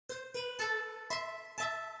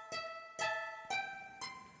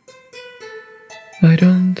I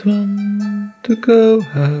don't want to go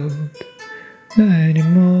out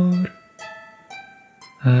anymore.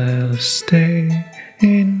 I'll stay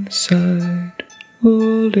inside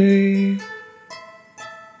all day.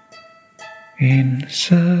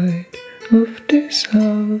 Inside of this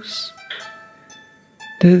house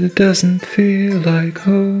that doesn't feel like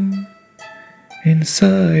home.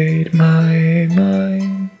 Inside my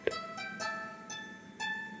mind,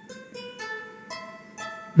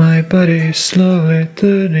 my body is slowly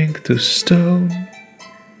turning to stone.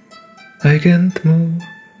 I can't move,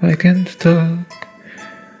 I can't talk.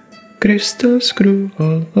 Crystals grew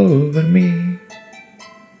all over me.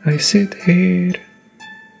 I sit here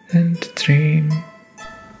and dream.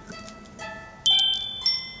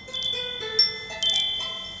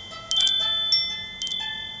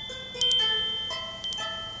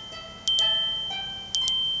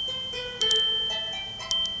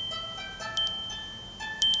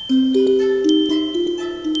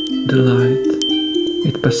 The light,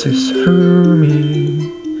 it passes through me,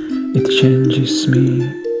 it changes me,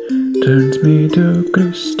 turns me to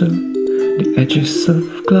crystal. The edges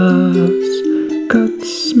of glass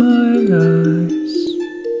cuts my eyes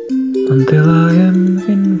until I am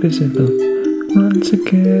invisible once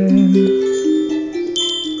again.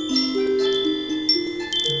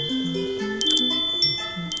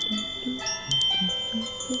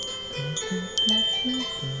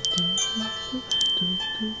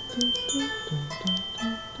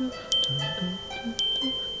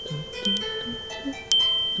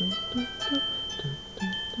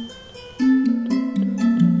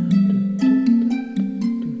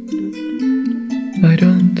 I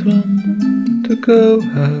don't want to go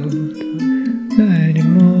out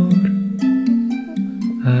anymore.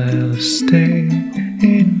 I'll stay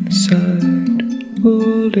inside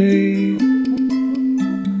all day.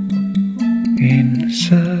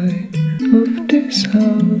 Inside of this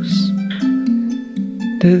house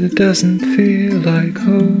that doesn't feel like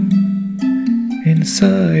home.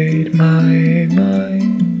 Inside my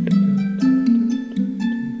mind,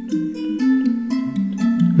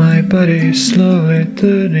 my body is slowly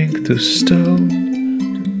turning to stone.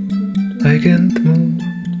 I can't move,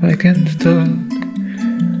 I can't talk.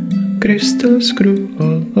 Crystals grew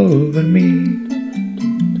all over me.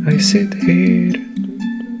 I sit here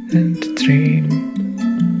and dream.